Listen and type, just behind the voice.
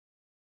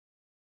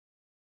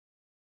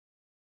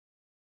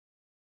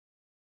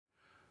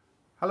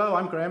Hello,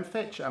 I'm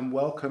Fitch and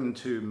welcome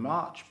to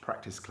March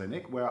Practice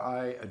Clinic, where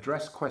I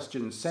address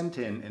questions sent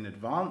in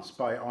advance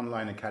by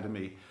Online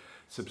Academy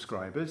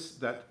subscribers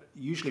that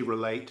usually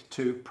relate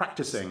to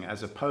practicing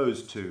as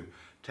opposed to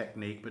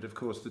technique, but of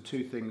course the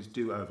two things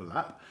do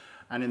overlap.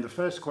 And in the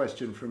first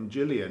question from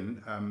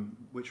Gillian,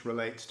 which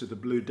relates to the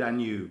Blue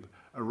Danube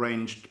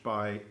arranged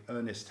by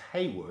Ernest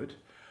Haywood,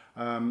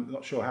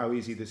 not sure how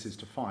easy this is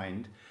to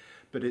find,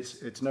 but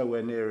it's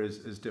nowhere near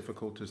as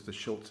difficult as the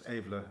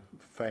Schultz-Eveler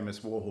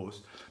famous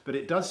warhorse. But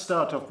it does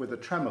start off with a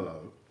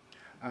tremolo,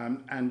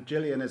 and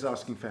Gillian is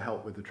asking for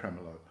help with the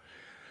tremolo.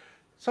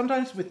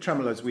 Sometimes with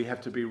tremolos we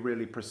have to be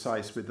really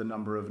precise with the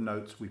number of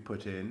notes we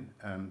put in.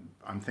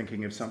 I'm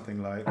thinking of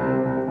something like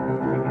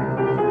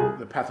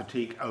the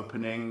Pathétique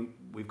opening.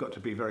 We've got to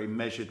be very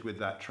measured with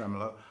that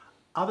tremolo.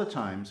 Other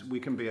times we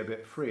can be a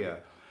bit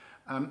freer.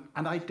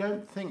 And I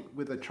don't think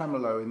with a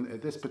tremolo, in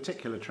this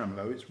particular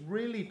tremolo, it's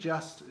really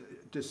just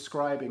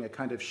describing a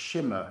kind of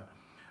shimmer.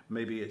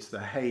 Maybe it's the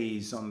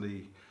haze on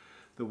the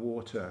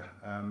water.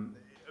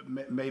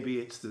 Maybe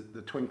it's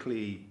the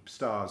twinkly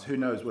stars. Who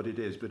knows what it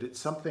is, but it's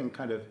something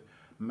kind of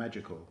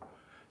magical.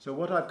 So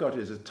what I've got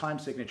is a time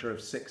signature of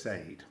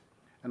 6/8,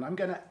 and I'm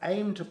going to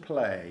aim to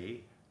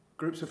play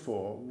groups of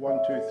 4, 1,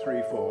 2,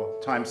 3, 4,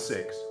 times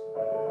 6.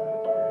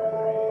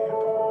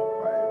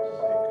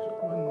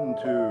 1,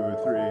 2,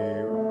 3.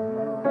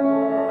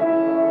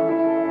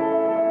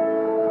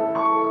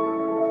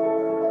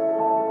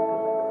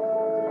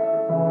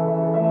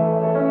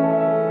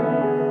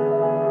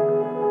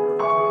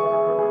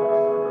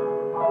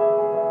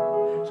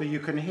 So you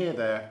can hear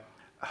there,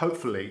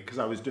 hopefully, because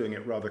I was doing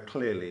it rather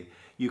clearly,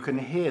 you can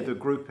hear the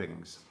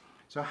groupings.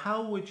 So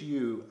how would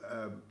you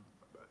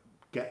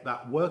get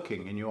that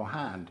working in your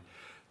hand?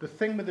 The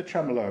thing with the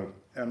tremolo,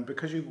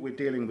 because we're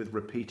dealing with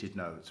repeated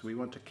notes, we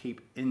want to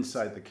keep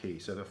inside the key.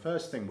 So the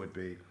first thing would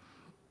be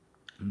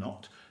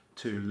not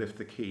to lift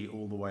the key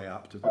all the way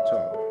up to the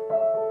top.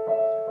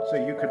 So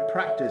you could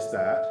practice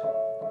that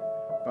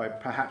by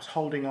perhaps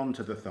holding on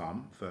to the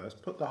thumb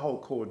first, put the whole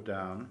chord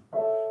down,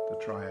 the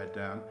triad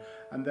down,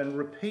 and then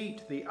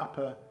repeat the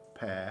upper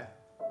pair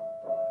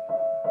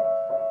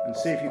and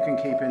see if you can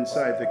keep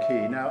inside the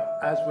key. Now,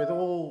 as with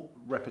all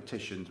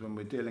repetitions, when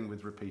we're dealing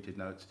with repeated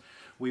notes,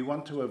 we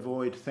want to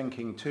avoid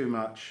thinking too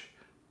much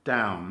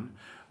down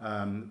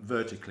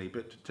vertically,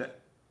 but to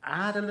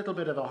add a little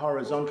bit of a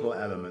horizontal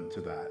element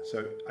to that.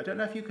 So I don't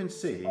know if you can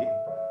see,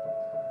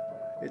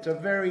 it's a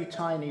very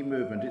tiny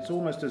movement. It's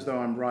almost as though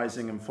I'm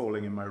rising and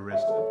falling in my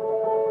wrist.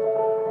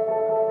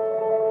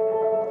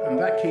 And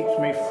that keeps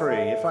me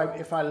free.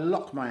 If I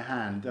lock my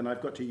hand, then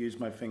I've got to use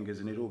my fingers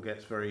and it all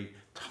gets very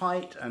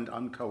tight and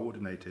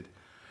uncoordinated.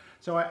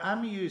 So I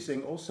am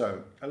using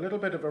also a little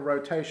bit of a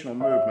rotational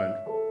movement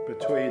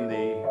between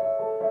the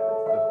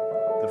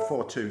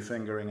 4-2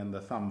 fingering and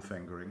the thumb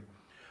fingering.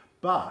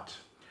 But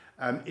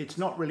it's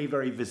not really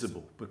very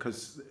visible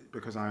because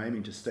I'm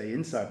aiming to stay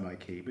inside my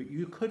key, but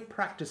you could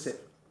practice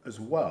it as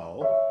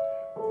well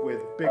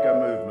with bigger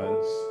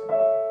movements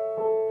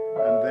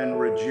and then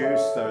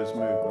reduce those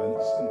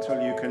movements until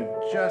you can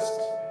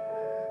just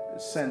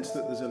sense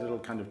that there's a little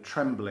kind of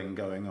trembling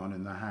going on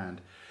in the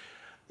hand.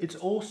 It's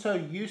also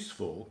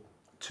useful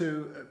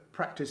to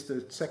practice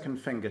the second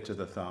finger to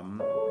the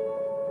thumb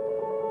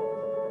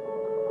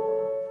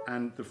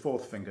and the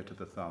fourth finger to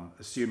the thumb,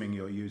 assuming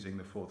you're using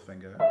the fourth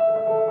finger.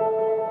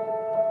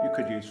 You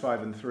could use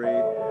 5 and 3,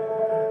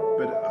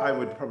 but I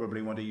would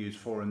probably want to use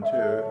 4 and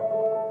 2.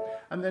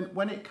 And then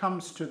when it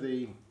comes to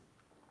the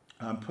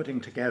putting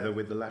together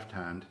with the left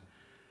hand,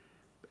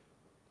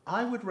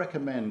 I would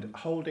recommend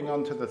holding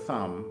onto the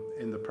thumb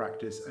in the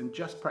practice and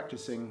just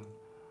practicing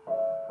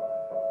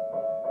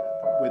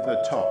with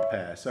the top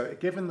pair. So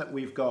given that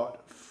we've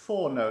got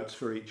 4 notes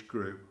for each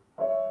group,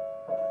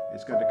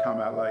 it's going to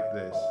come out like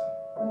this.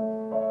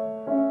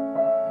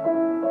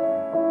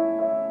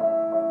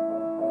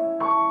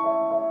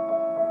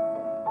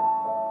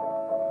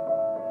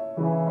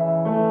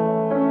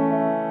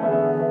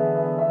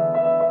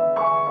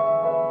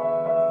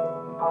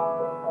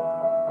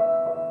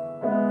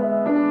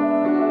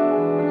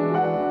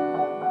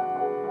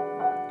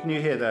 Can you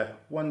hear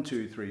that? 1,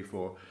 2, 3,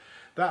 4.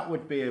 That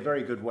would be a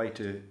very good way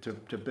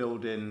to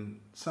build in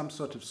some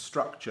sort of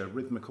structure,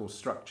 rhythmical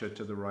structure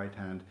to the right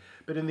hand.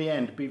 But in the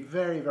end, be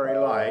very, very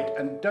light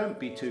and don't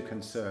be too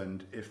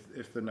concerned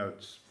if the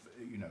notes,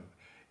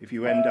 if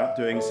you end up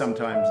doing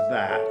sometimes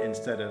that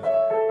instead of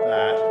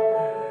that.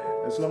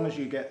 As long as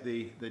you get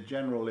the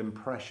general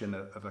impression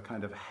of a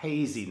kind of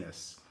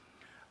haziness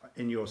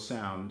in your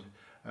sound,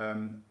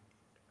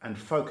 and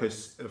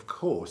focus, of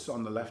course,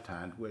 on the left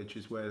hand, which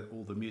is where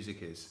all the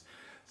music is.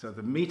 So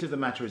the meat of the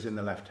matter is in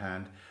the left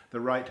hand.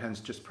 The right hand's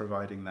just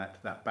providing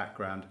that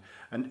background,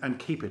 and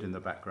keep it in the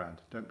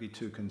background. Don't be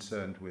too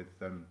concerned with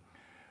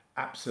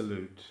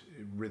absolute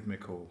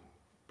rhythmical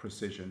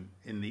precision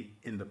in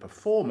the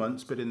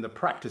performance, but in the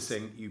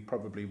practicing, you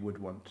probably would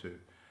want to.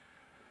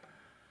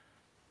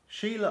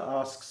 Sheila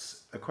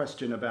asks a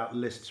question about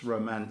Liszt's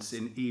Romance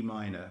in E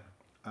minor.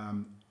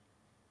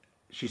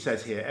 she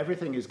says here,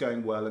 everything is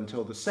going well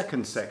until the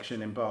second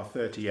section in bar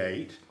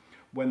 38,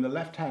 when the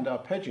left-hand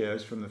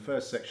arpeggios from the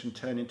first section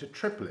turn into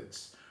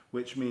triplets,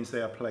 which means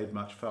they are played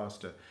much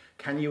faster.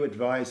 Can you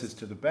advise as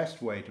to the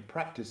best way to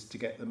practice to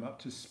get them up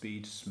to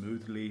speed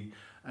smoothly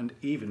and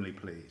evenly,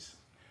 please?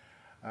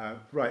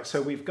 Right,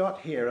 so we've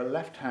got here a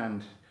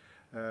left-hand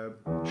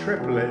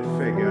triplet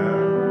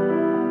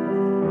figure,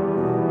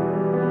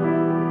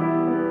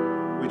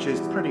 which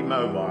is pretty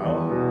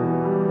mobile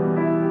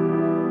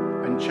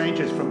and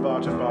changes from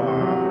bar to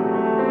bar.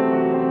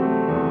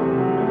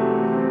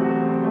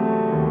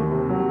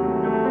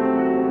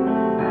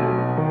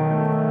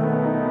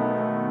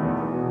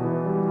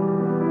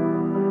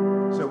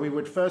 So we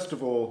would first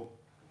of all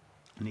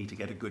need to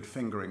get a good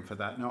fingering for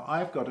that. Now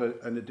I've got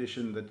an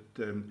edition that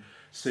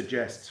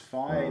suggests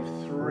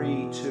 5,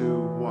 3,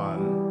 2,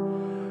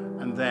 1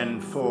 and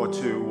then 4,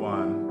 2,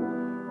 1.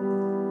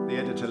 The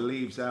editor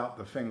leaves out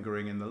the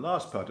fingering in the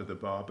last part of the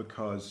bar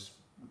because,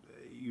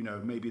 you know,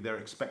 maybe they're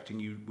expecting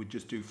you would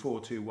just do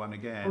 4, 2, 1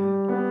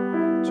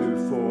 again,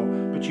 2, 4,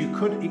 but you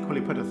could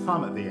equally put a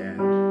thumb at the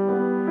end,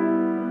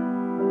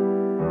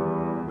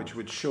 which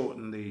would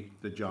shorten the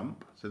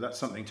jump, so that's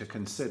something to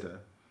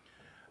consider.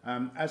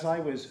 As I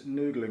was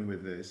noodling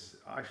with this,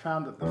 I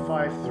found that the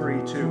 5,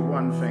 3, 2,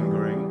 1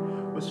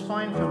 fingering was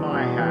fine for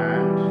my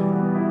hand,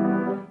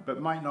 but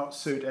might not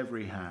suit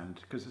every hand,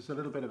 because there's a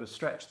little bit of a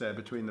stretch there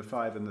between the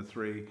 5 and the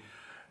 3,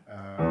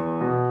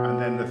 and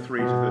then the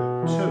 3 to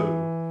the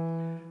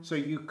 2. So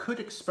you could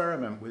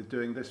experiment with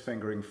doing this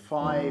fingering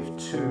 5,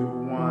 2,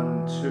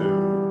 1,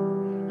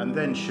 2, and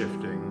then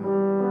shifting,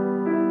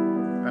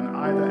 and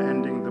either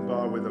ending the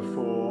bar with a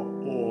 4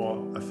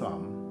 or a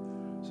thumb.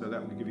 So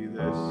that would give you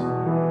this.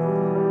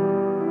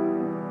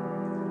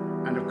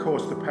 And of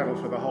course the pedal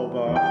for the whole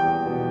bar.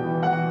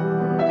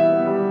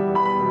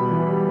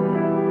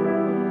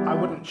 I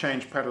wouldn't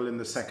change pedal in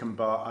the second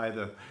bar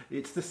either.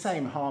 It's the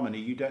same harmony,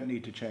 you don't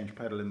need to change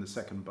pedal in the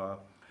second bar.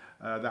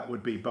 That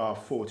would be bar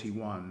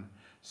 41.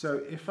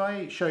 So if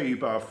I show you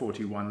bar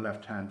 41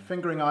 left hand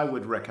fingering, I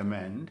would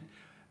recommend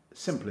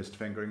simplest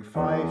fingering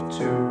 5,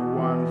 2,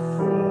 1,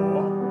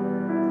 4.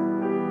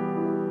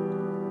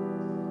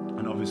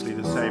 And obviously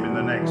the same in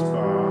the next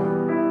bar.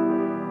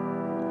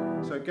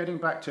 So getting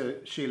back to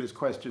Sheila's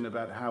question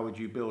about how would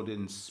you build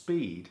in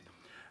speed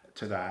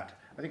to that,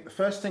 I think the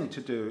first thing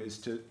to do is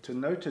to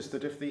notice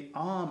that if the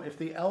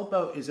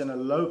elbow is in a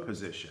low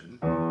position,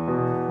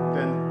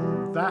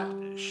 then that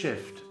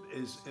shift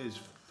is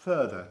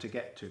further to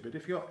get to. But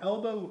if your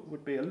elbow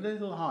would be a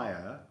little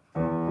higher,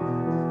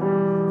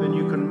 then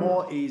you can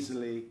more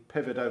easily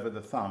pivot over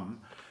the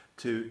thumb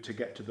to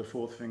get to the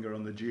fourth finger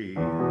on the G.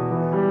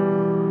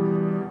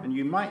 And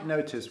you might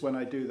notice when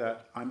I do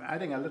that, I'm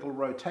adding a little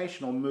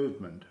rotational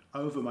movement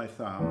over my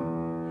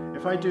thumb.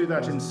 If I do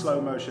that in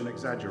slow motion,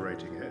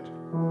 exaggerating it,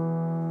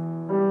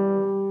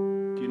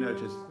 do you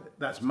notice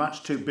that's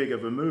much too big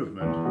of a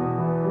movement?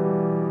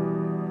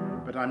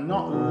 But I'm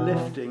not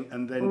lifting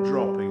and then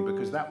dropping,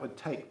 because that would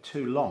take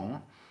too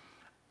long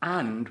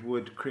and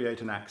would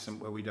create an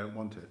accent where we don't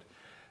want it.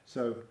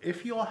 So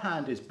if your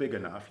hand is big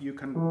enough, you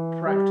can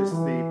practice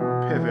the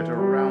pivot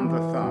around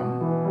the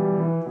thumb.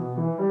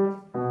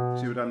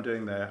 See what I'm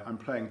doing there? I'm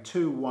playing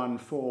 2, 1,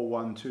 4,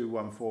 1, 2,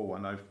 1, 4,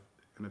 1. I've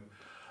kind of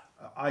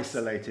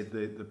isolated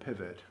the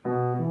pivot.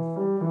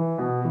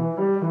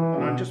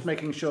 And I'm just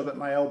making sure that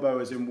my elbow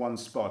is in one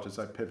spot as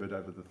I pivot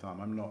over the thumb.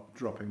 I'm not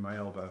dropping my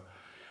elbow.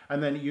 And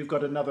then you've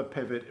got another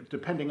pivot,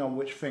 depending on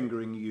which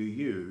fingering you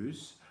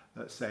use.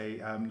 Let's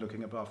say I'm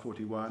looking at bar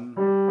 41.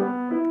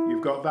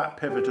 You've got that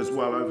pivot as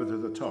well over to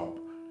the top.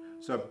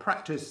 So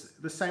practice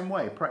the same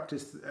way,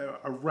 practice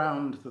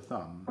around the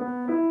thumb.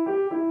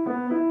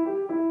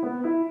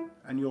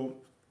 And you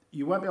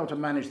won't be able to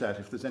manage that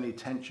if there's any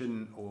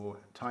tension or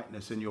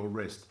tightness in your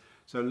wrist.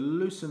 So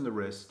loosen the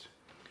wrist.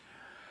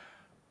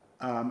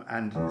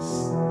 And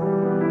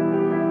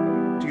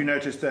do you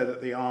notice there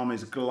that the arm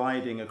is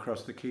gliding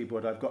across the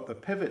keyboard? I've got the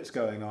pivots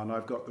going on,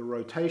 I've got the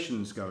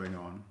rotations going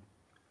on.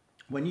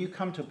 When you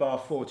come to bar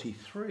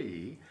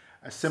 43,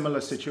 a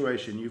similar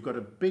situation, you've got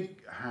a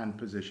big hand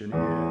position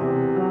here.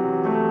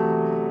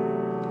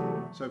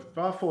 So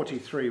bar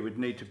 43 would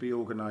need to be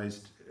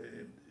organized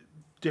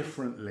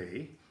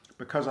differently,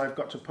 because I've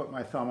got to put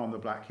my thumb on the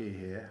black key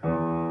here.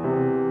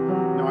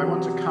 Now I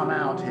want to come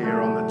out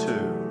here on the 2.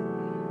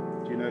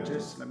 Do you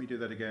notice? Let me do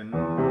that again. 2.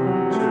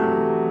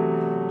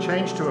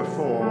 Change to a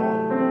 4,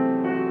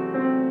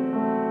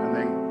 and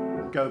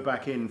then go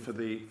back in for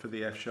the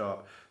F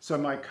sharp. So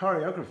my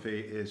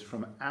choreography is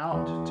from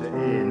out to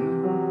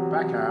in,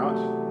 back out,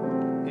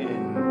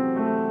 in.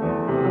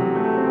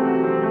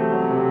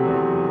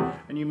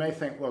 And you may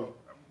think, well,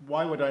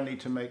 why would I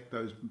need to make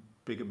those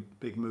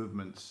big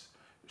movements?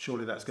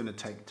 Surely that's going to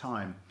take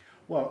time.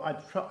 Well,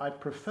 I'd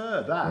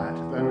prefer that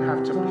than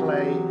have to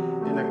play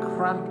in a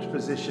cramped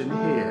position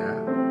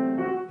here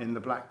in the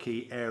black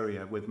key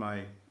area with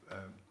my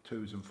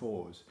 2s and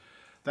 4s.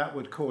 That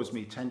would cause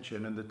me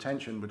tension, and the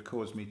tension would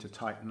cause me to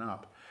tighten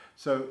up.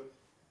 So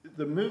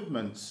the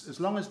movements, as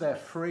long as they're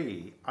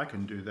free, I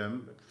can do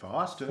them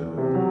faster.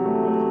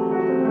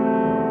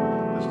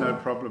 There's no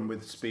problem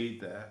with speed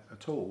there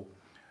at all.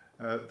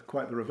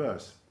 Quite the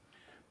reverse.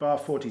 Bar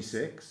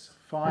 46,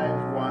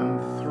 5, 1,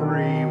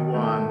 3,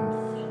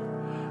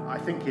 1. I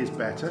think is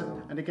better.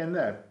 And again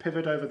there,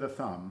 pivot over the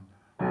thumb.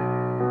 Do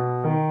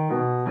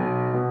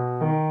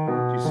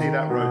you see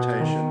that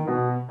rotation?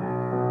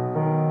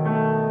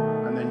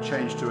 And then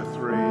change to a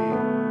 3,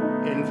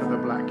 in for the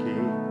black key.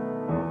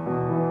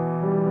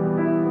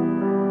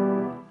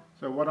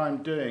 So what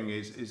I'm doing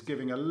is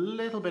giving a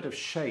little bit of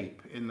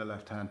shape in the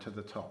left hand to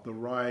the top, the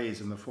rise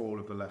and the fall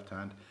of the left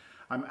hand.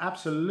 I'm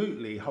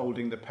absolutely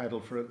holding the pedal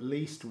for at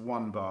least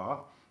 1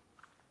 bar.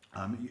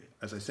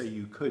 As I say,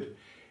 you could,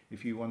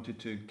 if you wanted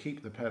to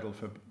keep the pedal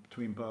for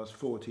between bars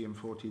 40 and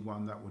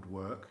 41, that would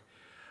work.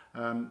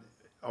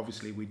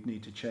 Obviously, we'd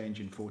need to change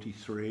in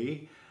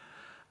 43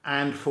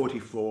 and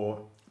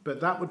 44,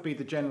 but that would be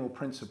the general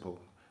principle.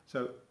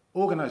 So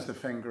organize the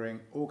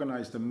fingering,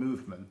 organize the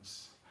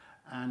movements,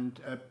 and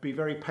be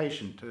very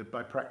patient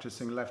by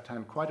practicing left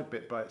hand quite a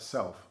bit by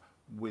itself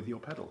with your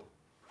pedal.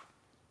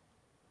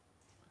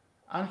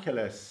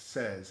 Angeles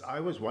says, I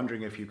was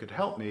wondering if you could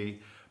help me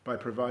by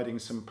providing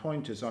some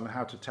pointers on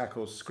how to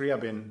tackle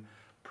Scriabin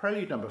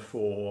Prelude number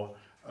 4,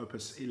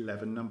 opus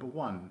 11 number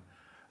 1.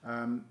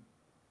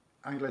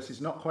 Angeles is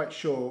not quite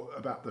sure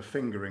about the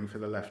fingering for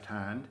the left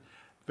hand.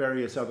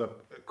 Various other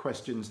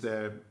questions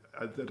there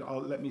that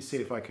let me see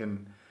if I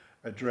can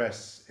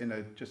address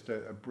in just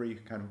a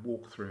brief kind of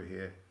walkthrough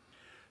here.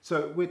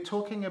 So we're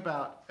talking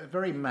about a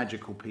very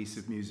magical piece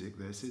of music,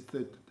 this. It's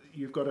that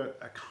you've got a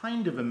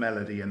kind of a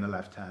melody in the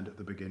left hand at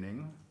the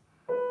beginning.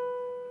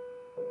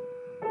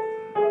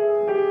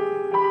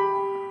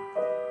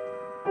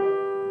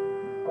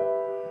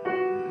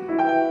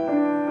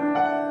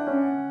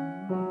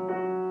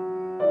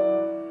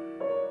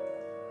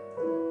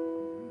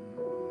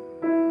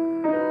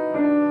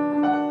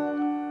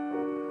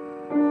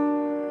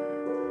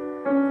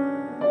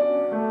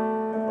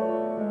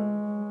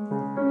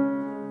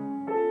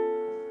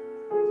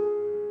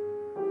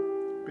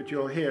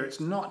 You'll hear it's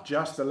not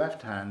just the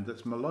left hand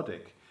that's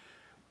melodic.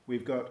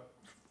 We've got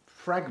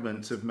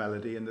fragments of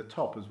melody in the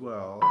top as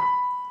well.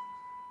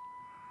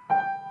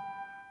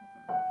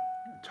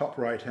 Top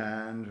right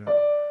hand.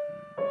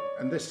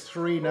 And this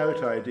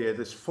 3-note idea,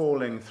 this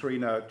falling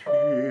 3-note,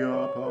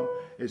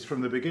 is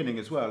from the beginning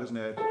as well, isn't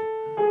it?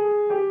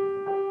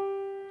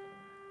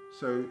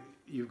 So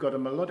you've got a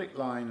melodic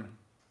line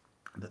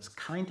that's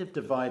kind of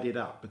divided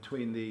up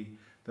between the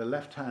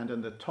left hand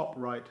and the top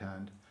right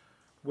hand,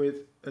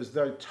 with as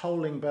though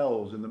tolling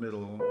bells in the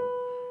middle.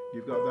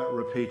 You've got that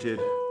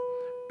repeated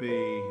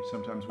B,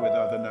 sometimes with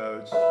other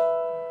notes,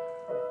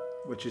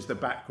 which is the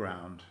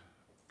background,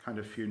 kind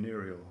of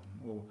funereal,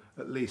 or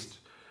at least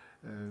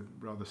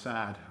rather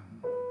sad.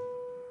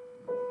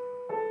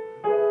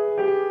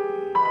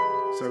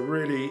 So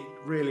really,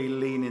 really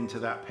lean into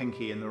that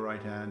pinky in the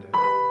right hand.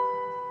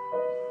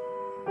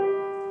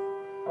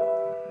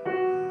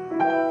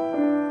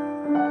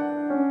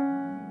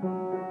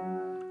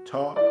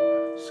 Top.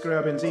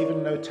 Scriabin's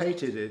even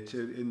notated it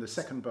in the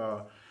second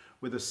bar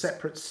with a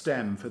separate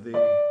stem for the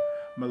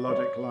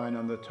melodic line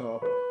on the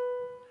top,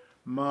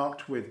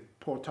 marked with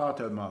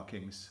portato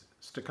markings,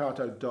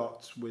 staccato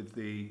dots with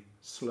the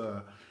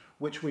slur,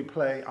 which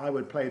I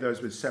would play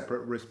those with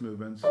separate wrist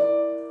movements.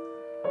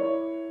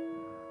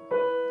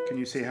 Can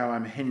you see how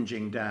I'm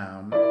hinging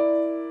down?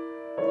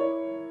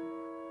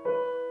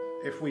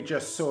 If we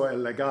just saw a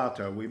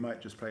legato, we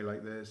might just play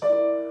like this,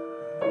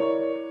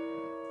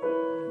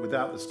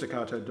 without the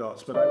staccato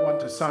dots, but I want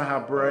to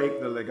somehow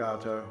break the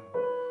legato,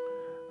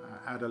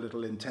 add a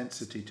little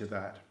intensity to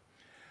that.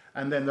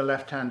 And then the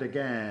left hand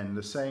again,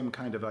 the same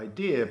kind of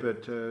idea,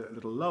 but a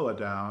little lower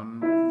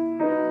down.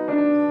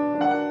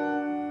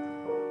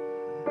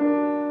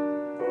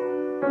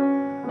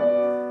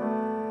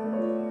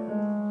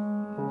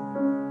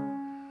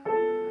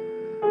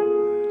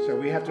 So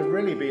we have to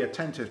really be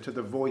attentive to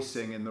the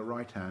voicing in the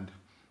right hand.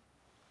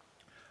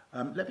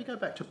 Let me go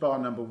back to bar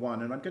number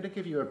 1, and I'm going to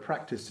give you a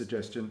practice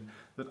suggestion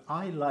that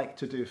I like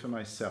to do for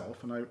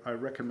myself, and I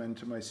recommend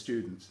to my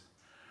students.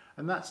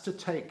 And that's to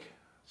take,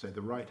 say,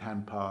 the right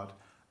hand part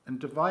and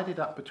divide it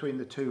up between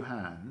the 2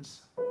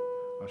 hands.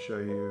 I'll show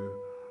you.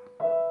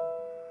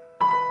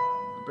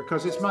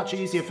 Because it's much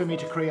easier for me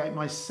to create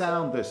my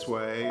sound this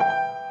way.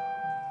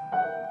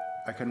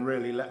 I can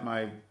really let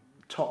my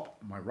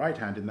right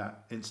hand in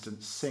that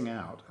instance sing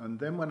out. And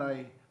then when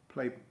I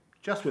play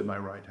just with my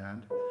right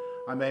hand,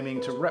 I'm aiming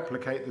to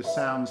replicate the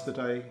sounds that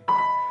I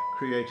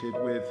created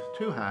with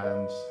 2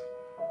 hands.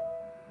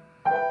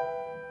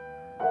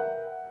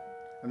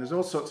 And there's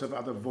all sorts of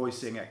other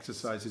voicing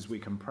exercises we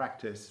can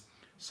practice,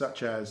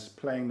 such as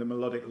playing the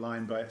melodic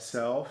line by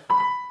itself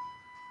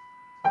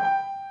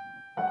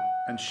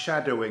and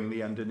shadowing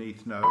the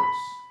underneath notes.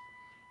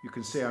 You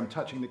can see I'm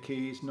touching the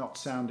keys, not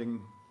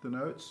sounding the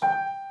notes.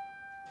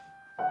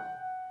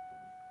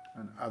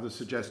 And other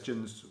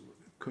suggestions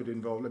could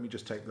involve, let me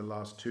just take the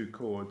last 2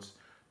 chords,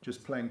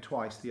 just playing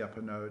twice the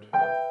upper note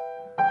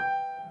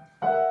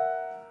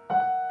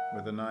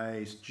with a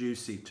nice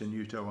juicy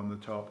tenuto on the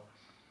top.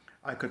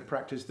 I could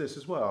practice this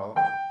as well.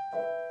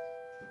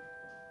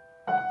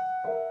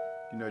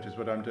 You notice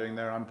what I'm doing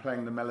there? I'm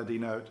playing the melody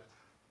note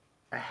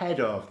ahead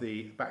of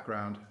the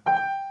background.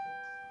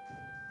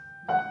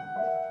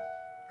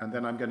 And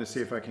then I'm going to see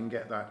if I can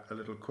get that a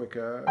little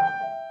quicker.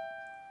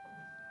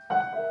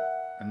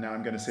 And now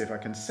I'm going to see if I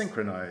can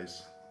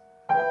synchronize.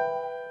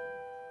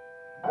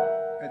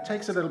 It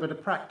takes a little bit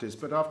of practice,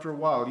 but after a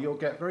while you'll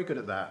get very good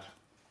at that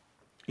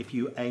if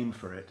you aim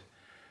for it.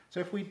 So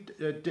if we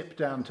dip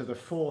down to the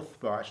fourth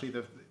bar,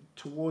 actually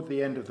toward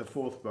the end of the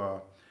fourth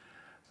bar,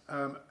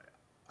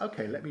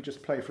 okay, let me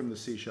just play from the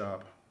C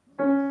sharp.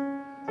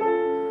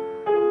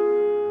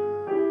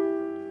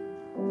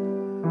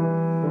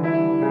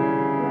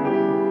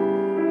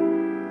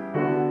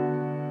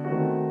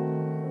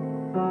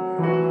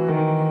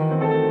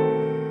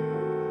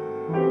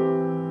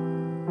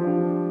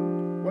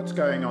 What's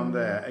going on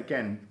there?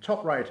 Again,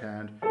 top right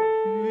hand,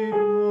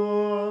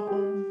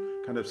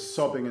 kind of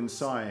sobbing and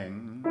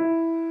sighing.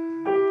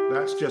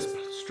 That's just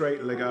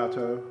straight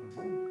legato.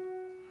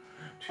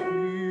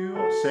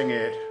 Sing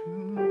it.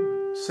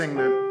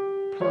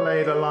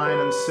 Play the line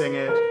and sing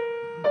it.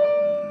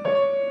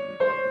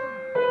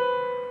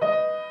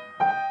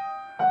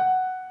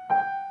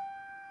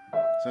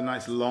 It's a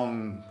nice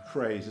long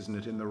phrase, isn't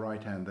it, in the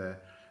right hand there.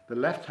 The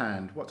left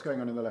hand, what's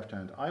going on in the left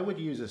hand? I would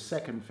use a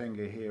second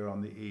finger here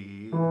on the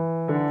E.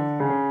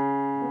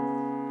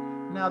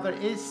 Now there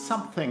is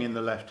something in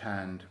the left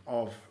hand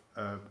of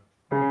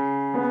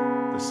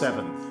the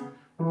seventh.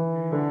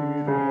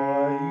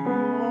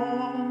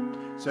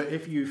 So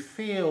if you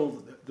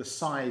feel the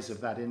size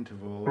of that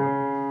interval,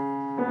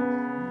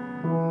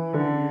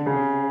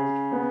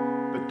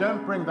 but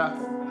don't bring that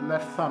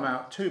left thumb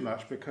out too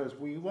much because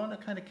we want to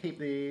kind of keep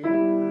the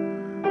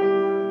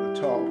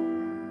top.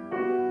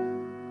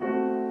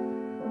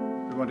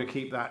 We want to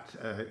keep that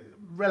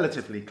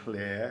relatively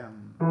clear.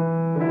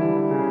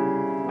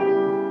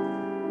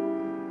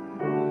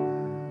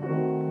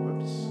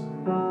 Whoops.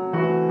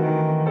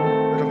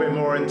 A little bit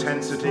more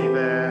intensity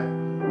there.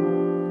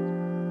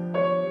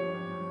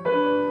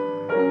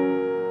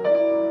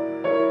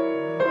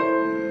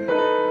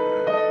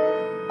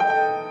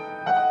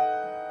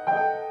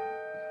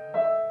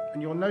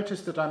 And you'll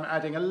notice that I'm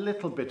adding a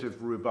little bit of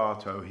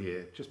rubato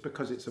here, just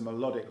because it's a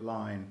melodic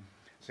line.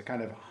 It's a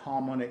kind of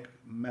harmonic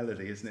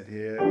melody, isn't it,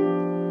 here?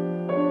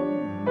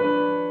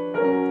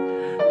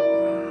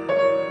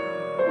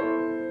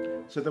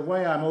 So the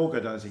way I'm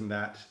organizing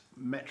that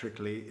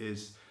metrically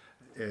is,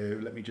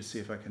 let me just see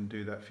if I can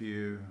do that for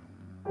you.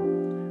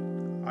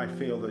 I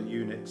feel the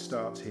unit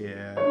starts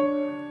here,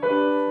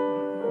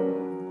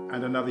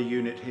 and another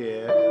unit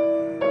here.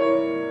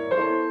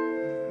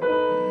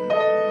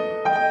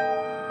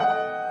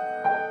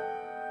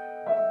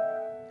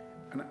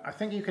 I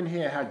think you can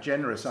hear how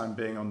generous I'm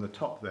being on the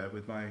top there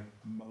with my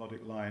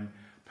melodic line.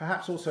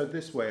 Perhaps also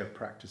this way of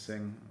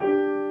practicing.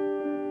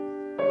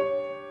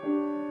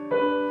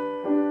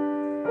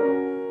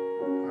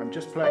 I'm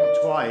just playing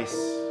twice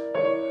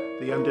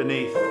the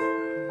underneath.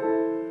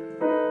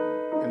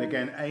 And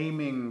again,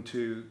 aiming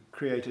to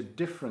create a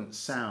different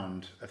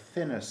sound, a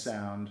thinner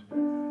sound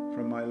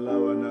from my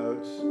lower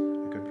notes.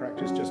 I could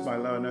practice just my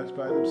lower notes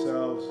by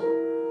themselves.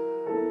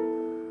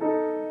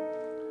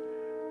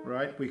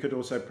 Right, we could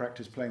also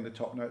practice playing the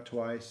top note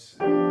twice,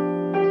 but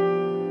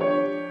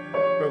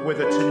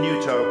with a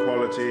tenuto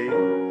quality.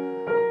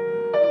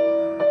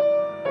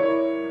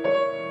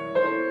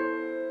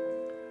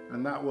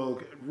 And that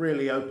will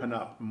really open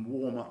up and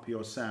warm up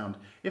your sound.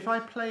 If I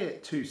play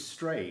it too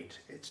straight,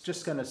 it's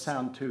just going to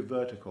sound too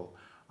vertical.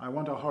 I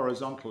want a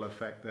horizontal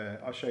effect there.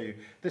 I'll show you.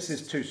 This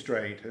is too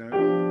straight.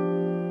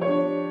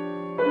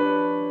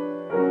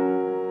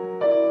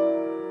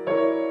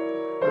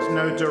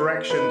 No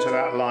direction to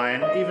that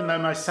line, even though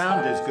my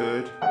sound is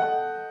good.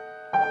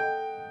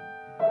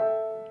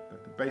 The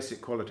basic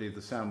quality of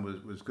the sound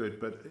was good,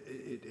 but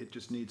it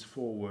just needs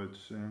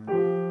forwards.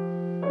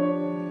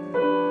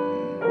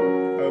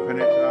 Open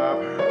it up.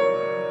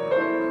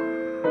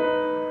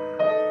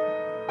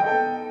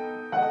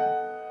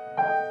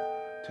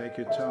 Take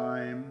your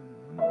time.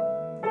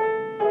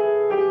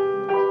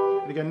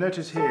 And again,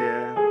 notice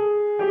here,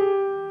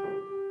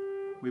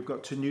 we've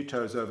got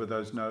tenutos over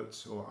those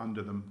notes, or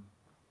under them.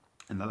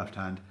 In the left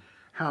hand.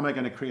 How am I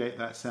going to create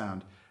that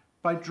sound?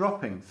 By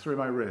dropping through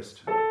my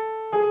wrist.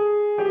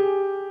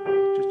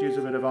 Just use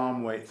a bit of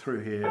arm weight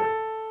through here.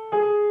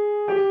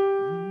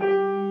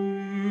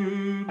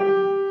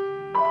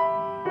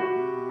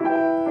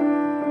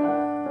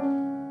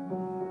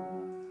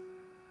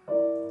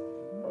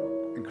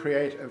 And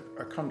create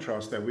a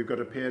contrast there. We've got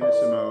a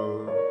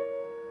pianissimo.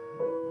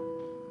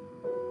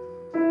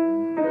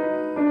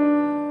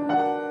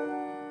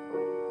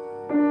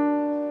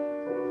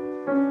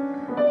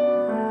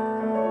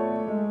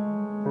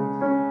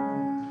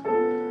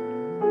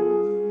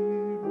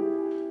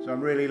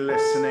 Really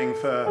listening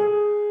for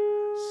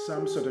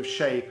some sort of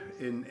shape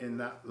in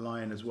that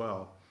line as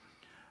well.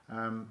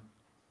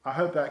 I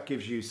hope that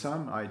gives you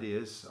some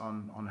ideas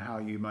on how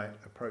you might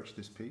approach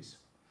this piece.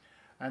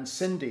 And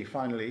Cindy,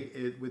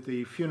 finally, with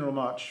the Funeral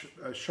March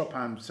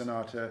Chopin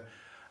Sonata,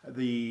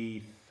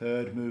 the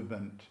third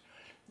movement.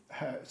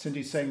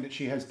 Cindy's saying that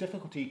she has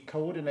difficulty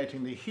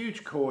coordinating the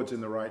huge chords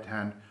in the right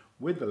hand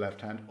with the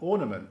left hand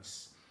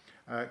ornaments.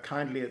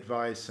 Kindly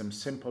advise some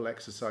simple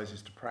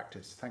exercises to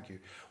practice. Thank you.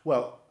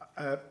 Well,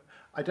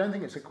 I don't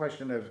think it's a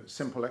question of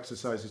simple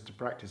exercises to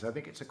practice. I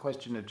think it's a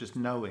question of just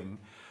knowing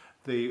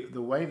the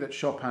way that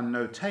Chopin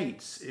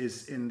notates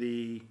is in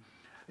the...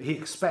 He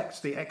expects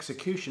the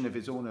execution of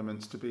his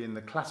ornaments to be in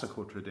the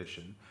classical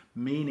tradition,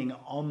 meaning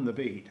on the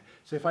beat.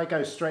 So if I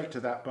go straight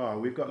to that bar,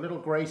 we've got little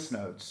grace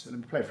notes. Let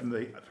me play from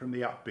the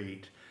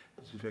upbeat.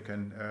 See if I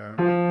can...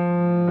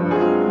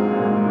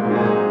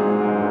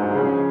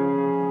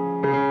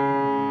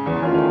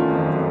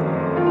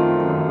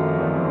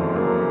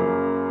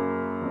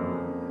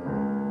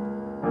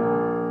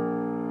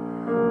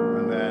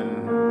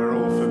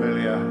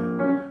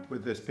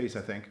 this piece,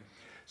 I think.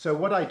 So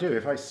what I do,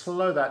 if I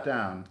slow that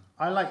down,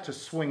 I like to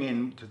swing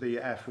into the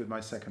F with my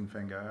second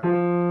finger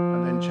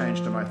and then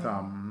change to my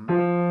thumb.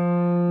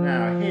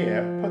 Now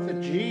here, put the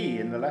G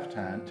in the left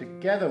hand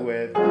together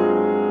with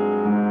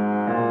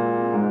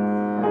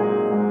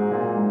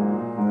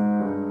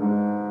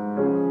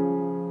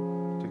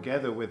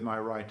my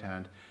right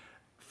hand.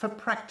 For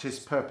practice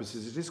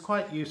purposes, it is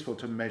quite useful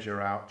to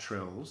measure out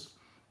trills,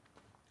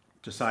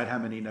 decide how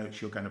many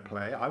notes you're going to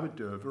play. I would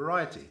do a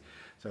variety.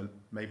 So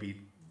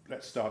maybe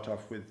let's start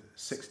off with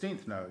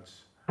 16th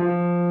notes. 1,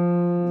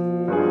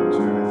 2,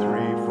 3,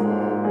 4,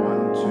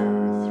 1, 2,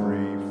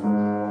 3, 4,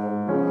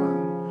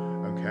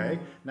 1. Okay,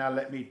 now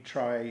let me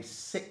try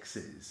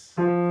sixes.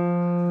 We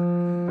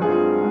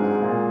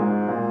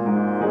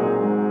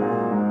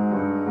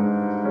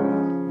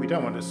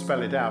don't want to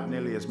spell it out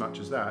nearly as much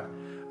as that,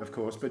 of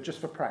course, but just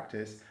for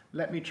practice,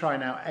 let me try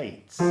now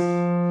eights. 1,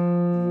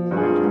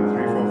 2,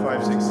 3, 4,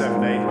 5, 6,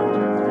 7, 8. 1, 2,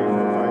 3,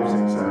 4, 5,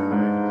 6, 7,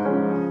 8.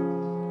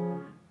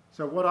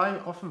 So what I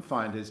often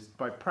find is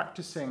by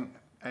practicing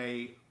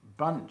a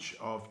bunch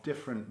of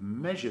different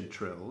measured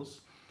trills,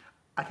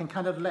 I can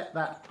kind of let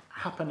that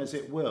happen as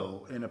it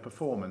will in a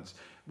performance.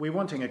 We're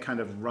wanting a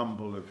kind of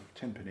rumble of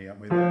timpani, aren't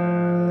we?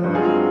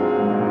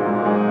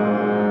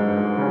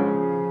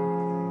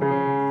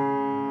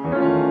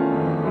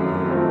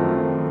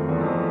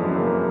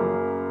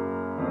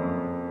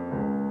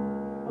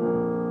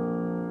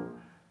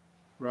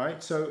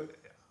 Right, so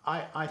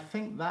I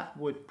think that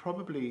would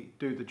probably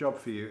do the job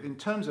for you. In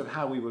terms of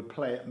how we would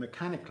play it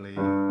mechanically,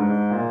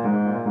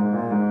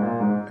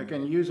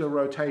 again, use a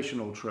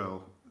rotational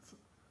trill.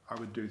 I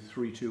would do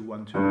 3, 2,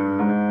 1, 2.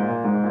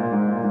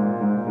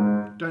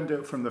 Don't do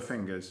it from the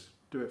fingers,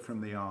 do it from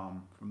the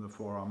arm, from the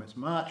forearm. It's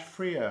much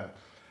freer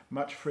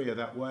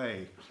that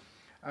way.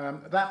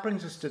 That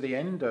brings us to the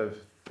end of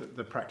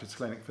the practice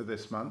clinic for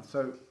this month.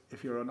 So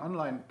if you're an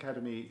Online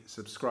Academy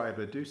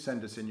subscriber, do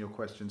send us in your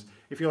questions.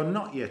 If you're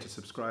not yet a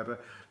subscriber,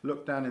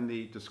 look down in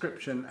the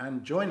description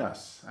and join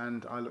us.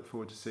 And I look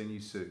forward to seeing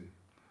you soon.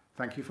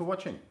 Thank you for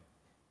watching.